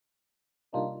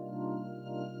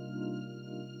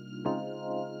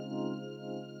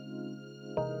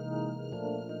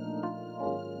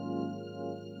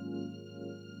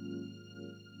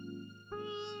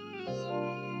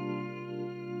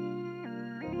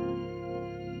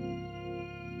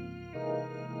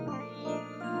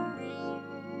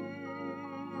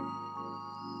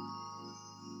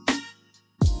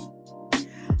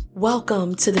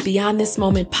Welcome to the Beyond This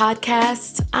Moment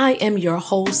podcast. I am your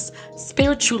host,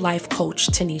 spiritual life coach,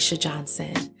 Tanisha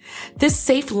Johnson. This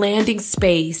safe landing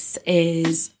space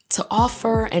is to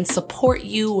offer and support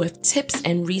you with tips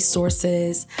and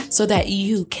resources so that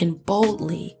you can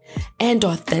boldly and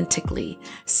authentically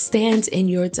stand in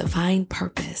your divine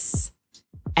purpose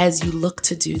as you look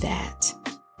to do that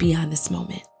beyond this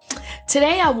moment.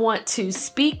 Today, I want to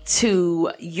speak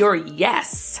to your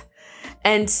yes.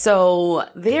 And so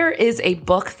there is a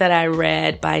book that I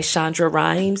read by Shonda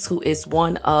Rhimes, who is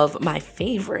one of my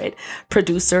favorite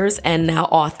producers and now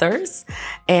authors.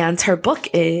 And her book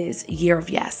is Year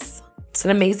of Yes. It's an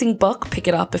amazing book. Pick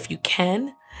it up if you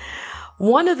can.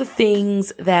 One of the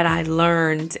things that I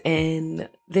learned in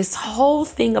this whole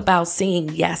thing about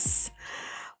saying yes,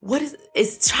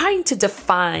 is trying to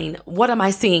define what am I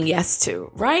saying yes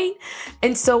to, right?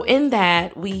 And so in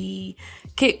that, we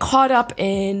get caught up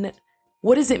in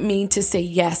what does it mean to say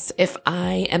yes if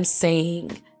I am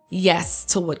saying yes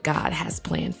to what God has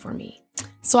planned for me?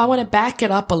 So I want to back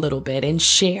it up a little bit and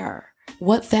share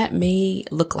what that may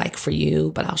look like for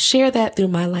you, but I'll share that through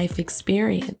my life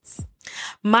experience.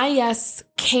 My yes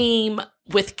came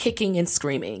with kicking and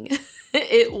screaming.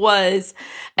 It was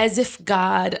as if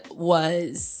God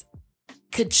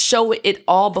could show it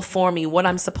all before me, what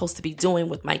I'm supposed to be doing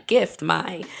with my gift,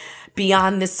 my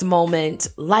Beyond This Moment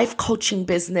life coaching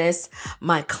business,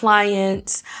 my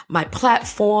clients, my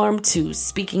platform to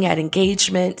speaking at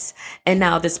engagements, and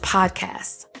now this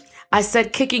podcast. I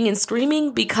said kicking and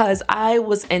screaming because I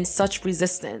was in such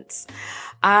resistance.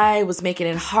 I was making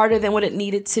it harder than what it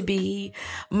needed to be.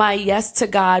 My yes to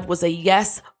God was a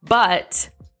yes, but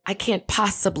I can't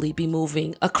possibly be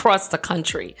moving across the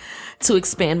country to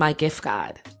expand my gift,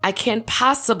 God. I can't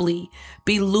possibly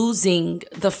be losing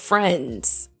the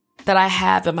friends that I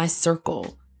have in my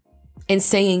circle and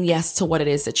saying yes to what it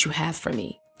is that you have for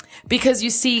me. Because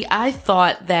you see, I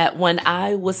thought that when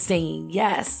I was saying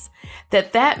yes,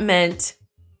 that meant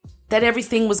that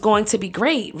everything was going to be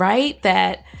great, right?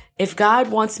 That if God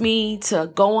wants me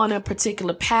to go on a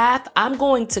particular path, I'm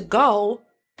going to go,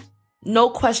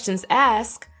 no questions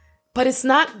asked, but it's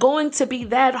not going to be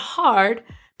that hard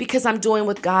because I'm doing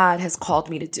what God has called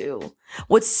me to do,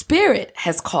 what Spirit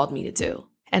has called me to do.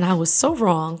 And I was so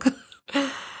wrong.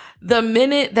 The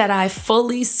minute that I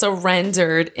fully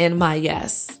surrendered in my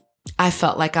yes, I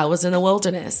felt like I was in the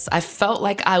wilderness. I felt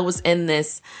like I was in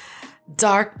this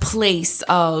dark place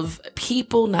of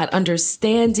people not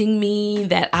understanding me,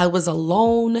 that I was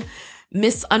alone,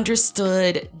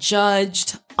 misunderstood,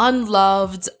 judged,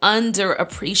 unloved,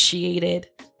 underappreciated,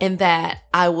 and that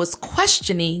I was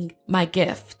questioning my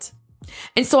gift.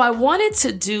 And so I wanted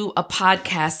to do a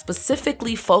podcast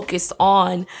specifically focused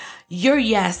on your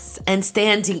yes and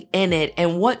standing in it.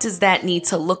 And what does that need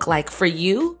to look like for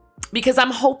you? Because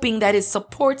I'm hoping that it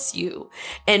supports you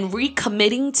in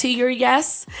recommitting to your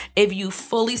yes. If you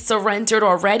fully surrendered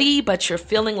already, but you're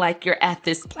feeling like you're at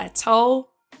this plateau,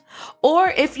 or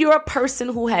if you're a person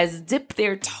who has dipped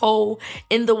their toe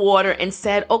in the water and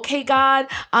said, okay, God,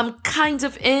 I'm kind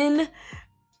of in,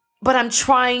 but I'm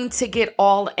trying to get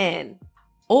all in.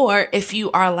 Or if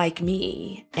you are like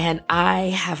me and I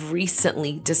have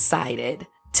recently decided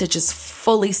to just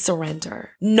fully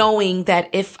surrender, knowing that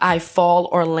if I fall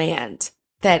or land,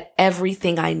 that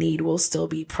everything I need will still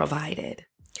be provided.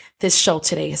 This show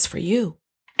today is for you.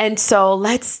 And so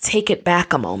let's take it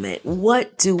back a moment.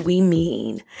 What do we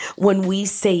mean when we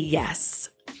say yes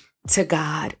to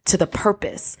God, to the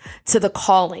purpose, to the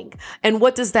calling? And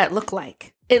what does that look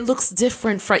like? It looks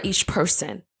different for each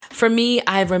person. For me,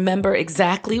 I remember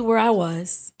exactly where I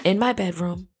was in my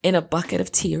bedroom in a bucket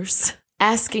of tears,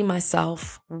 asking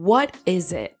myself, what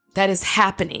is it that is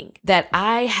happening that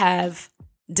I have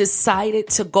decided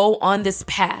to go on this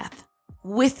path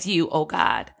with you, oh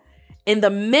God? In the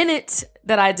minute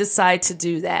that I decide to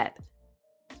do that,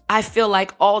 I feel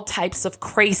like all types of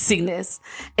craziness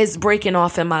is breaking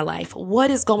off in my life. What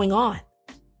is going on?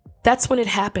 That's when it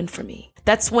happened for me.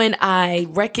 That's when I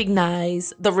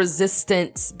recognized the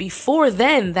resistance before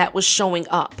then that was showing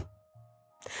up.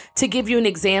 To give you an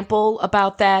example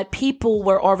about that, people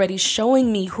were already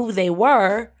showing me who they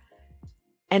were,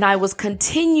 and I was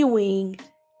continuing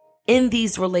in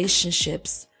these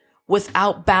relationships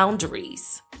without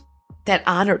boundaries that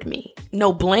honored me.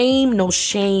 No blame, no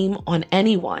shame on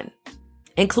anyone,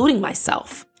 including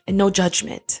myself, and no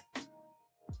judgment.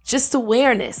 Just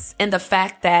awareness and the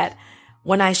fact that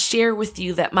when I share with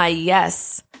you that my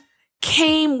yes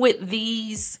came with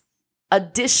these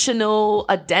additional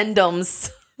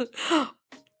addendums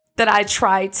that I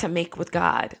tried to make with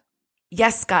God.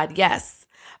 Yes, God, yes.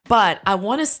 But I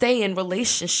want to stay in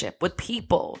relationship with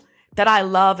people that I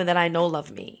love and that I know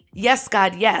love me. Yes,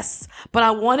 God, yes. But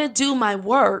I want to do my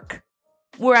work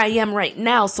where I am right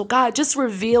now. So God, just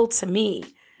reveal to me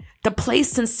the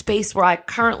place and space where I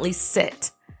currently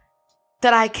sit,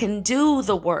 that I can do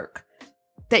the work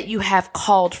that you have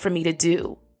called for me to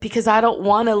do, because I don't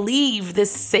want to leave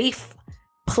this safe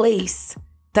place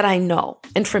that I know.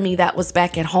 And for me, that was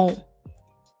back at home.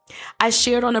 I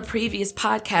shared on a previous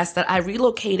podcast that I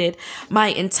relocated my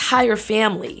entire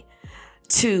family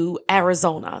to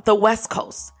Arizona, the West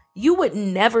Coast. You would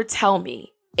never tell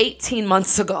me 18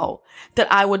 months ago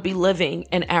that I would be living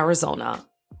in Arizona.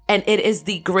 And it is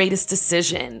the greatest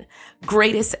decision,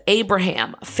 greatest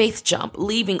Abraham faith jump,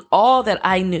 leaving all that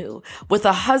I knew with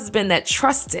a husband that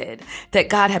trusted that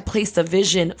God had placed a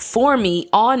vision for me,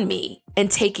 on me,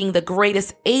 and taking the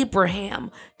greatest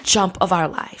Abraham jump of our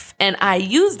life. And I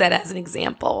use that as an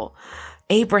example,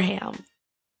 Abraham,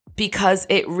 because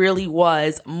it really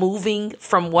was moving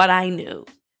from what I knew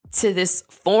to this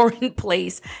foreign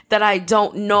place that I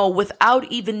don't know, without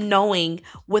even knowing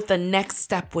what the next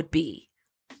step would be.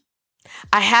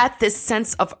 I had this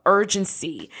sense of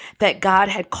urgency that God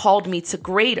had called me to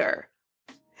greater,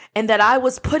 and that I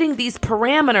was putting these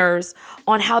parameters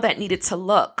on how that needed to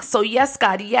look. So yes,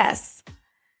 God, yes.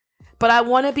 But I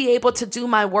want to be able to do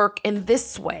my work in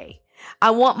this way.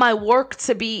 I want my work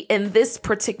to be in this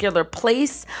particular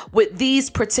place with these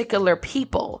particular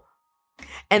people.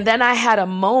 And then I had a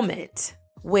moment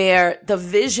where the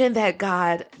vision that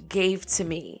God gave to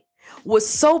me was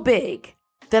so big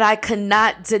that I could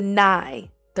not deny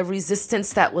the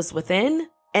resistance that was within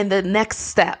and the next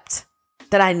step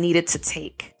that I needed to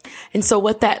take. And so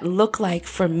what that looked like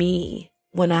for me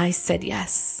when I said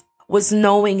yes was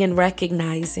knowing and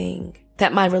recognizing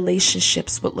that my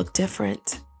relationships would look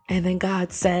different. And then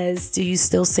God says, do you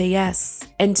still say yes?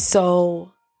 And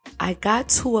so I got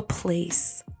to a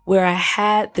place where I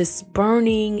had this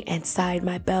burning inside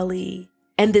my belly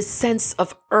and this sense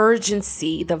of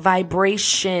urgency, the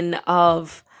vibration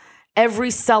of every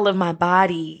cell of my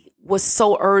body was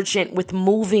so urgent with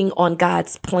moving on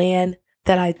God's plan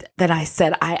that I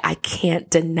said, I can't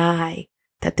deny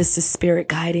that this is Spirit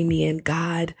guiding me and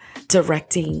God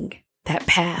directing that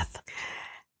path.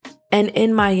 And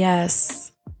in my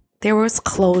yes, there was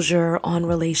closure on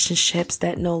relationships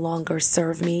that no longer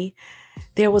serve me.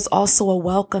 There was also a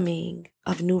welcoming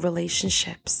of new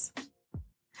relationships.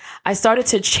 I started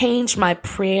to change my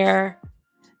prayer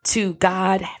to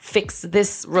God, fix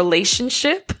this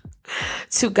relationship,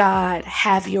 to God,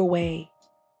 have your way.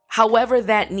 However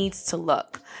that needs to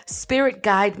look. Spirit,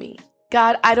 guide me.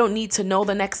 God, I don't need to know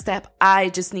the next step. I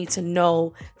just need to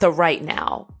know the right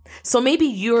now. So maybe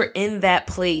you're in that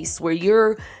place where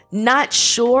you're not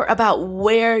sure about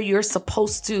where you're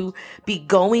supposed to be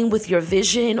going with your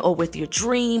vision or with your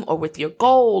dream or with your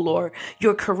goal or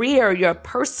your career, your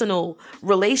personal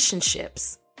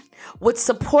relationships. What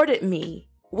supported me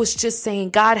was just saying,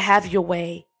 God, have your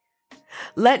way.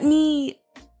 Let me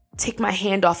take my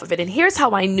hand off of it. And here's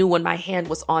how I knew when my hand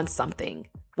was on something.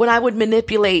 When I would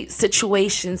manipulate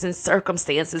situations and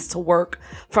circumstances to work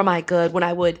for my good, when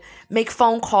I would make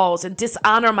phone calls and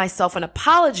dishonor myself and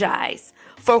apologize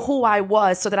for who I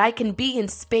was so that I can be in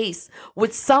space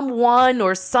with someone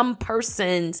or some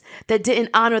persons that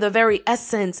didn't honor the very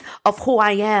essence of who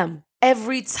I am.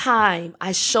 Every time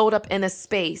I showed up in a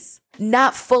space,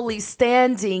 not fully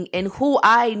standing in who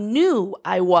I knew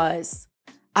I was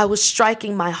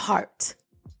striking my heart.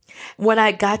 When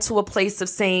I got to a place of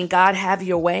saying, God, have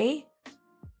your way,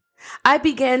 I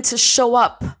began to show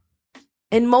up,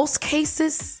 in most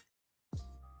cases,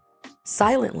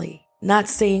 silently, not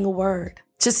saying a word,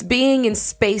 just being in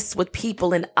space with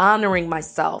people and honoring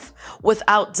myself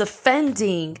without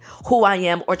defending who I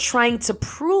am or trying to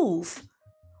prove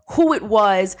who it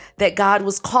was that God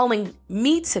was calling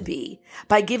me to be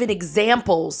by giving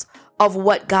examples of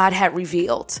what God had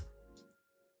revealed,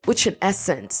 which in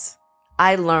essence,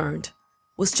 I learned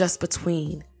was just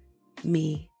between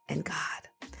me and God.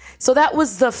 So that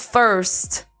was the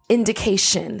first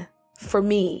indication for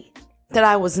me that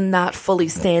I was not fully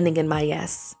standing in my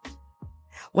yes.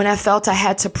 When I felt I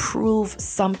had to prove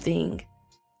something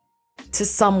to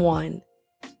someone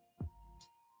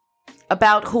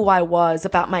about who I was,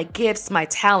 about my gifts, my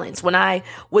talents, when I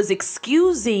was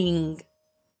excusing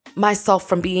myself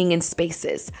from being in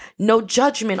spaces. No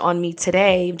judgment on me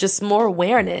today, just more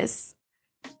awareness.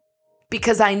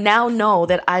 Because I now know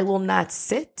that I will not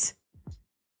sit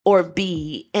or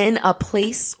be in a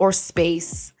place or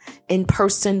space, in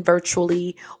person,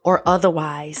 virtually, or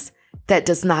otherwise, that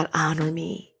does not honor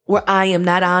me, where I am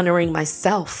not honoring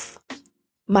myself.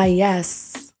 My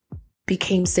yes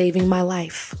became saving my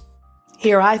life,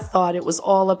 Here I thought it was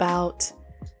all about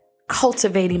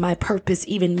cultivating my purpose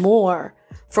even more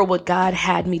for what God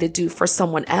had me to do for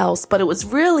someone else, but it was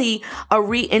really a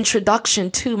reintroduction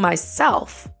to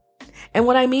myself. And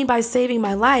what I mean by saving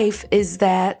my life is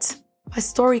that my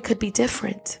story could be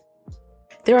different.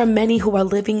 There are many who are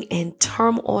living in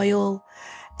turmoil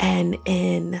and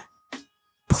in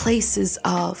places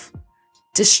of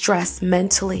distress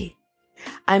mentally.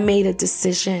 I made a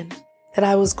decision that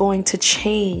I was going to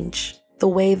change the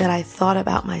way that I thought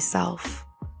about myself.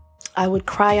 I would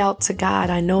cry out to God,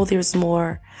 I know there's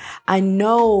more. I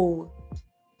know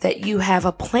that you have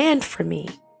a plan for me,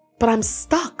 but I'm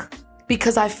stuck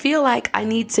because I feel like I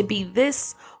need to be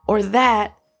this or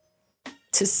that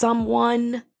to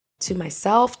someone, to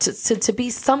myself, to be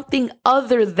something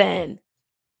other than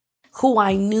who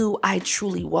I knew I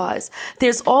truly was.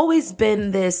 There's always been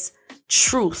this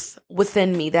truth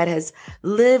within me that has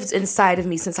lived inside of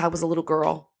me since I was a little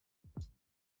girl.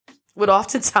 Would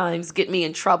oftentimes get me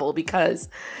in trouble because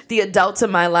the adults in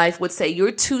my life would say,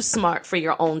 you're too smart for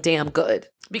your own damn good,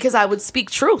 because I would speak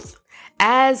truth.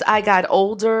 As I got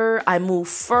older, I moved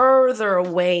further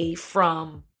away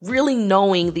from really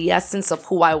knowing the essence of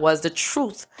who I was, the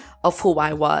truth of who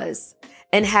I was,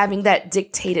 and having that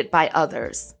dictated by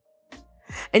others.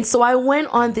 And so I went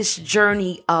on this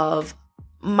journey of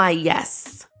my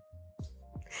yes.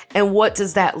 And what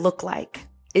does that look like?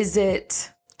 Is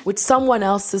it what someone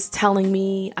else is telling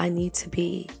me I need to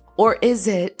be? Or is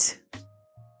it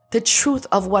the truth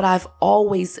of what I've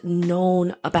always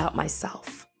known about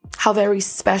myself? How very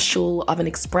special of an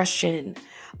expression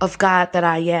of God that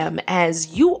I am,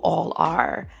 as you all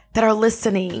are that are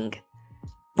listening.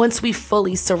 Once we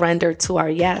fully surrender to our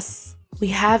yes, we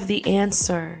have the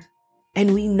answer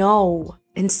and we know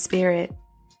in spirit.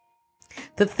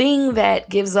 The thing that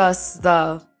gives us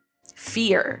the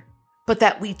fear, but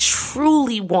that we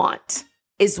truly want,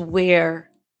 is where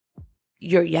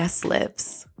your yes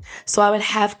lives. So I would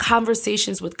have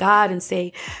conversations with God and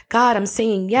say, God, I'm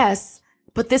saying yes,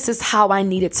 but this is how I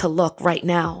need it to look right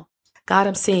now. God,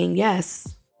 I'm saying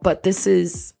yes, but this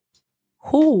is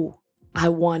who I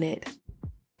wanted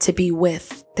to be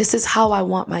with. This is how I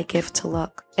want my gift to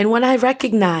look. And when I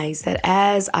recognized that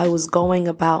as I was going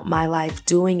about my life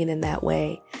doing it in that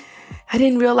way, I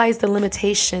didn't realize the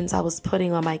limitations I was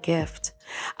putting on my gift.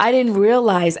 I didn't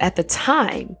realize at the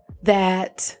time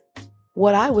that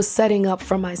what I was setting up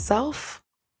for myself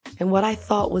and what I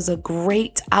thought was a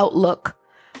great outlook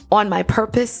on my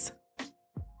purpose,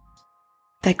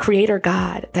 that Creator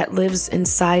God that lives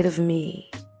inside of me,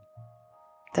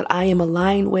 that I am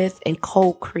aligned with and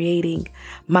co-creating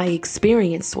my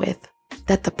experience with,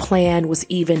 that the plan was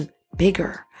even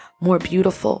bigger, more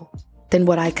beautiful than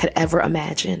what I could ever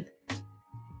imagine.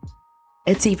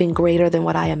 It's even greater than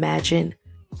what I imagine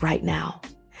right now.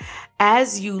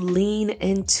 As you lean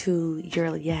into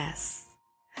your yes,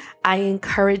 I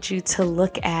encourage you to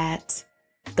look at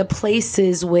the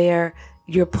places where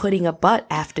you're putting a but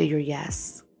after your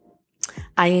yes.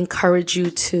 I encourage you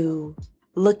to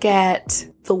look at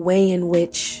the way in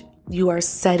which you are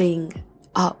setting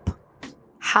up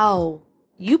how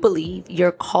you believe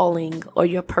your calling or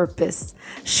your purpose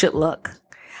should look.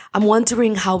 I'm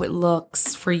wondering how it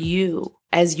looks for you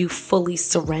as you fully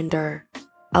surrender,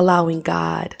 allowing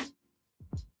God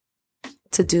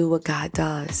to do what God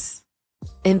does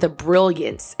in the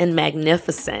brilliance and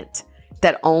magnificent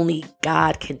that only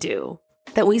God can do,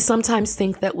 that we sometimes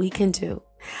think that we can do.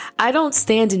 I don't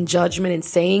stand in judgment in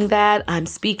saying that. I'm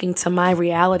speaking to my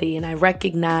reality, and I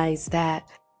recognize that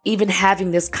even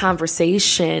having this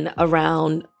conversation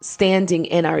around standing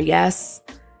in our yes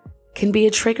can be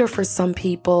a trigger for some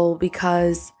people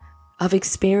because of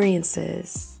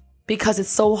experiences, because it's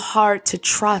so hard to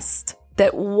trust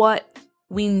that what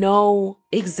we know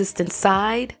exists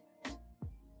inside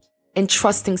and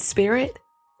trusting spirit,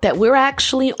 that we're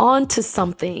actually onto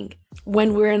something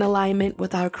when we're in alignment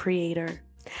with our Creator.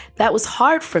 That was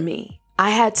hard for me. I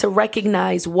had to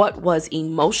recognize what was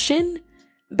emotion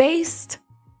based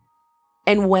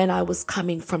and when I was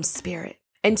coming from spirit.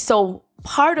 And so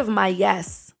part of my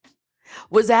yes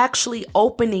was actually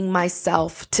opening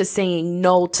myself to saying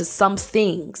no to some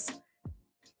things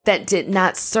that did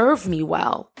not serve me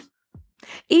well.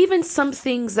 Even some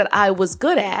things that I was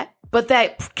good at, but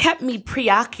that kept me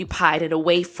preoccupied and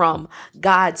away from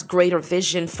God's greater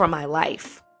vision for my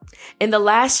life. In the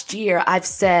last year, I've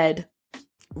said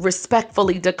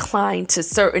respectfully declined to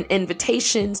certain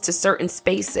invitations, to certain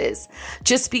spaces,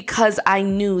 just because I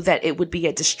knew that it would be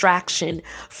a distraction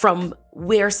from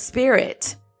where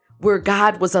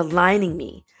God was aligning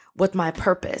me with my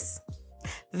purpose.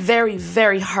 Very,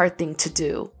 very hard thing to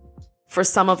do. for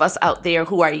some of us out there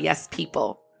who are yes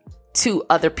people to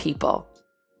other people.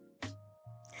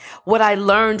 What I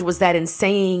learned was that in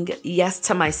saying yes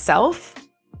to myself,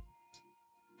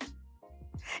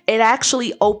 it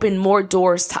actually opened more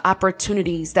doors to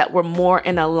opportunities that were more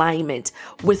in alignment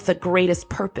with the greatest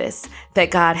purpose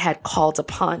that God had called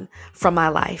upon from my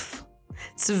life.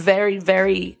 It's very,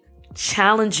 very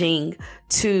challenging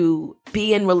to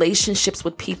be in relationships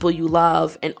with people you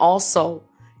love and also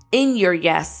in your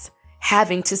yes,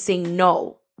 having to say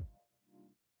no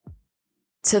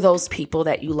to those people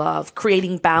that you love,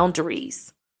 creating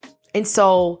boundaries. And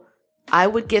so I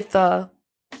would get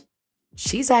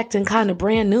she's acting kind of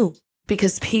brand new,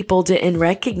 because people didn't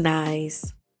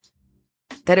recognize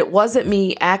that it wasn't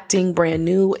me acting brand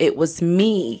new. It was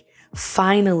me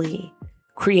finally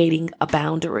creating a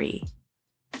boundary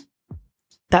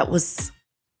that was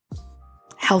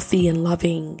healthy and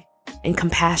loving and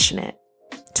compassionate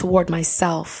toward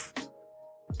myself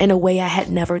in a way I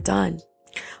had never done.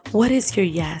 What is your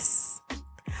yes?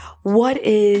 What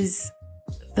is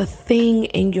the thing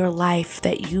in your life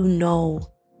that you know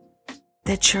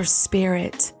that your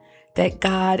spirit, that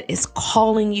God is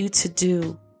calling you to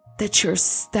do, that you're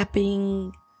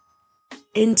stepping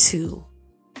into,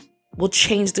 will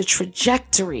change the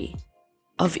trajectory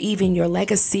of even your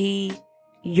legacy,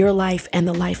 your life, and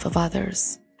the life of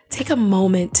others? Take a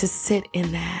moment to sit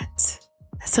in that.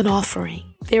 That's an offering.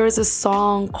 There is a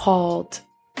song called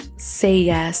Say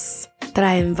Yes that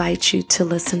I invite you to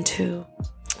listen to.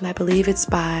 And I believe it's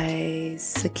by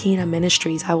Sakina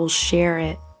Ministries. I will share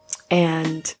it.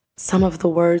 And some of the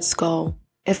words go,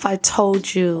 if I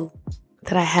told you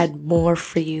that I had more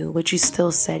for you, would you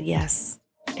still say yes?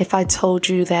 If I told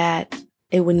you that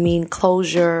it would mean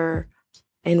closure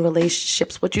in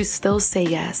relationships, would you still say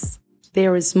yes?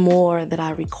 There is more that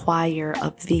I require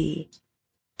of thee.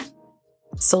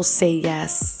 So say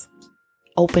yes.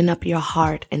 Open up your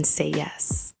heart and say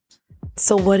yes.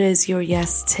 So what is your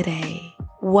yes today?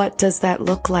 What does that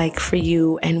look like for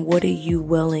you? And what are you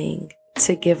willing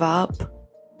to give up,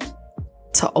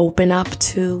 to open up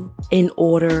to, in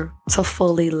order to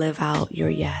fully live out your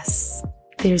yes?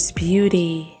 There's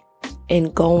beauty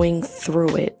in going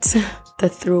through it. The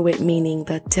through it meaning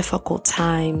the difficult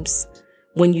times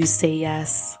when you say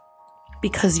yes,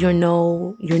 because you're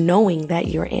knowing that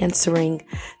you're answering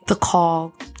the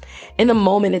call. In a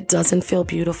moment, it doesn't feel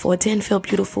beautiful. It didn't feel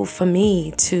beautiful for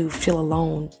me to feel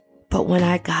alone. But when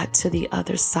I got to the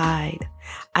other side,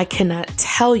 I cannot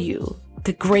tell you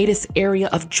the greatest area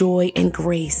of joy and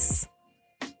grace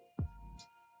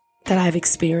that I've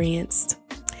experienced.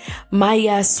 My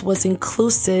yes was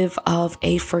inclusive of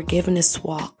a forgiveness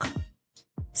walk,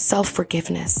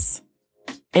 self-forgiveness,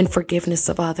 and forgiveness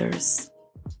of others.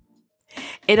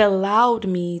 It allowed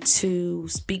me to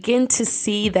begin to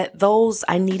see that those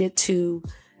I needed to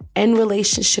end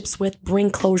relationships with, bring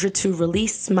closure to,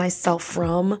 release myself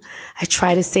from. I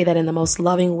try to say that in the most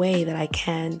loving way that I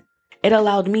can. It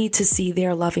allowed me to see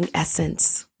their loving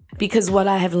essence, because what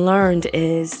I have learned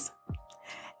is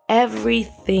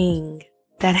everything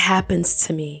that happens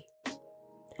to me,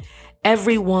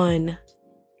 everyone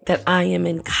that I am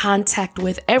in contact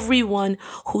with, everyone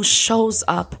who shows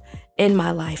up in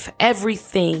my life,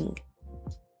 everything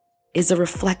is a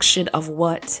reflection of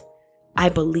what I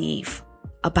believe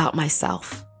about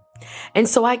myself. And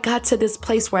so I got to this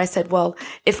place where I said, well,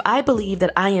 if I believe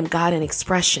that I am God in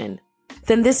expression,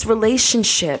 then this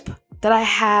relationship that I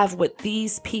have with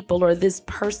these people or this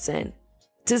person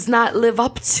does not live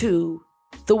up to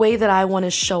the way that I want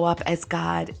to show up as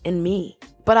God in me.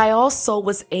 But I also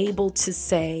was able to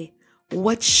say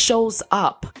what shows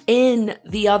up in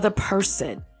the other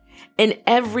person, in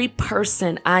every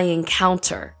person I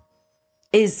encounter,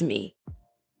 is me.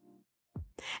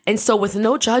 And so with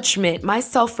no judgment, my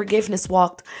self-forgiveness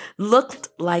walk looked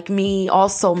like me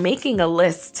also making a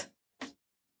list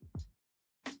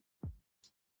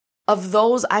of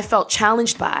those I felt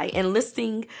challenged by and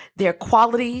listing their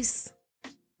qualities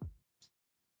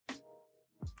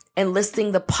and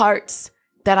listing the parts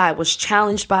that I was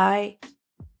challenged by,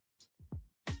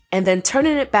 and then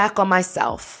turning it back on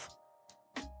myself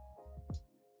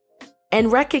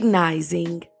and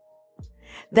recognizing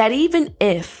that even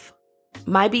if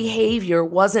my behavior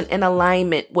wasn't in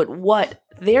alignment with what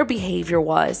their behavior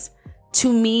was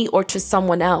to me or to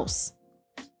someone else,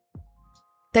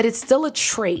 that it's still a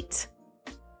trait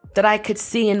that I could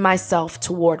see in myself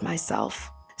toward myself.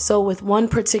 So with one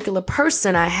particular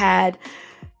person, I had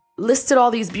listed all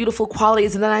these beautiful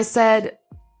qualities, and then I said,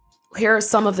 here are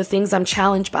some of the things I'm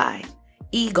challenged by.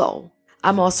 Ego.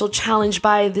 I'm also challenged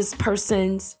by this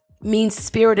person's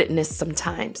mean-spiritedness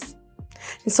sometimes.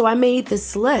 And so I made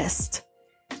this list,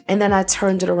 And then I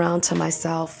turned it around to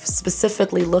myself,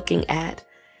 specifically looking at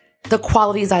the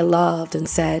qualities I loved and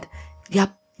said,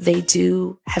 yep, they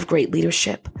do have great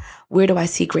leadership. Where do I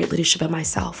see great leadership in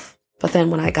myself? But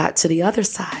then when I got to the other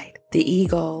side, the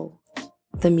ego,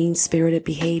 the mean-spirited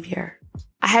behavior,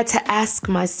 I had to ask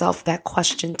myself that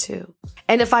question too.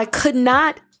 And if I could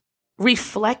not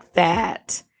reflect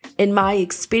that in my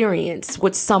experience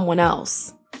with someone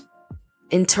else,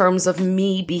 in terms of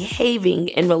me behaving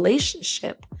in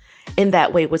relationship in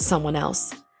that way with someone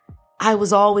else, I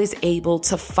was always able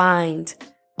to find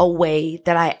a way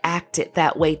that I acted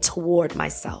that way toward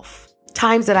myself.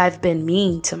 Times that I've been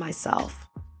mean to myself.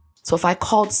 So if I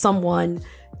called someone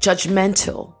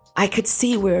judgmental, I could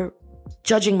see where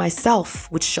judging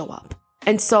myself would show up.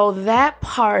 And so that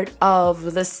part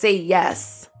of the say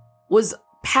yes was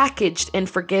packaged in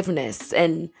forgiveness,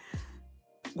 and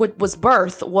what was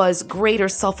birthed was greater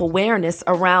self-awareness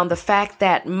around the fact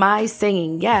that my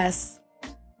saying yes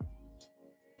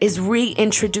is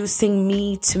reintroducing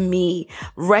me to me,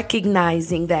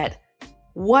 recognizing that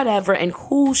whatever and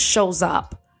who shows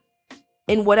up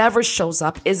and whatever shows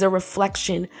up is a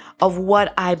reflection of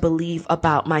what I believe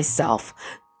about myself.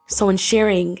 So in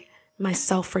sharing my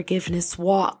self-forgiveness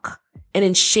walk and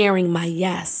in sharing my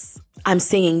yes, I'm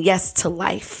saying yes to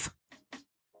life.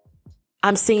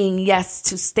 I'm saying yes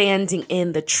to standing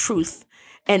in the truth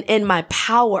and in my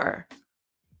power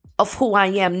of who I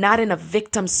am, not in a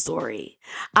victim story.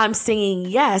 I'm saying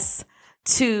yes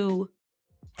to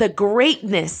the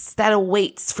greatness that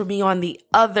awaits for me on the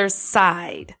other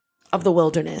side of the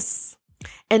wilderness.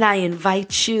 And I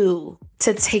invite you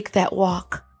to take that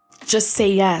walk. Just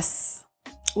say yes.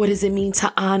 What does it mean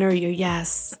to honor your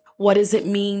yes? What does it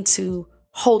mean to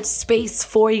hold space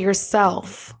for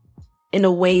yourself in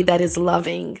a way that is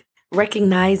loving,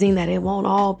 recognizing that it won't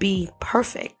all be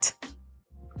perfect,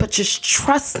 but just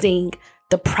trusting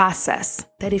the process,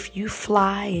 that if you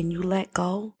fly and you let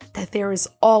go, that there is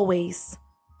always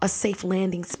a safe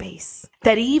landing space,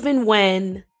 that even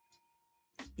when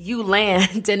you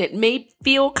land and it may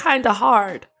feel kind of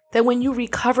hard, that when you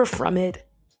recover from it,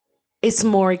 it's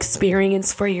more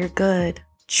experience for your good.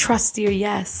 Trust your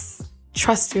yes,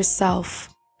 trust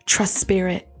yourself, trust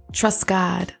spirit. Trust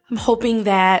God. I'm hoping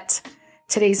that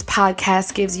today's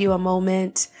podcast gives you a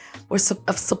moment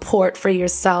of support for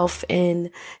yourself in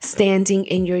standing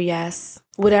in your yes.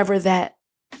 Whatever that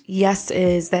yes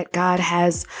is that God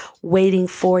has waiting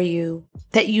for you,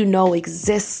 that you know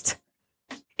exist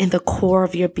in the core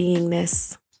of your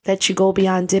beingness, that you go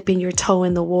beyond dipping your toe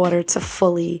in the water to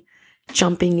fully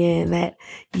jumping in, that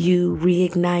you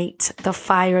reignite the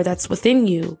fire that's within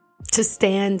you to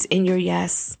stand in your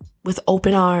yes with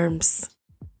open arms,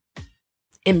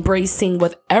 embracing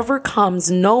whatever comes,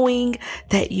 knowing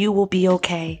that you will be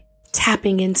okay,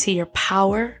 tapping into your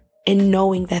power and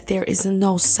knowing that there is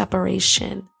no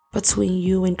separation between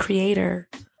you and Creator.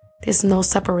 There's no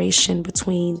separation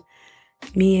between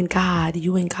me and God,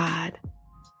 you and God.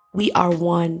 We are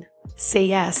one. Say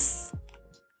yes.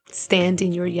 Stand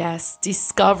in your yes.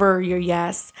 Discover your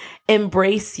yes.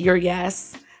 Embrace your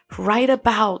yes. Write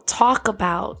about, talk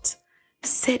about,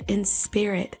 sit in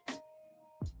spirit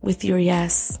with your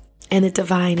yes, and the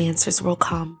divine answers will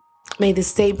come. May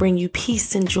this day bring you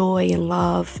peace and joy and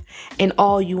love and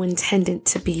all you intend it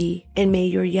to be. And may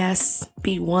your yes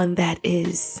be one that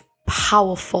is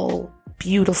powerful,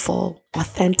 beautiful,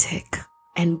 authentic,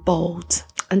 and bold.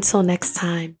 Until next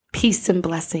time, peace and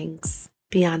blessings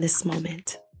beyond this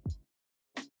moment.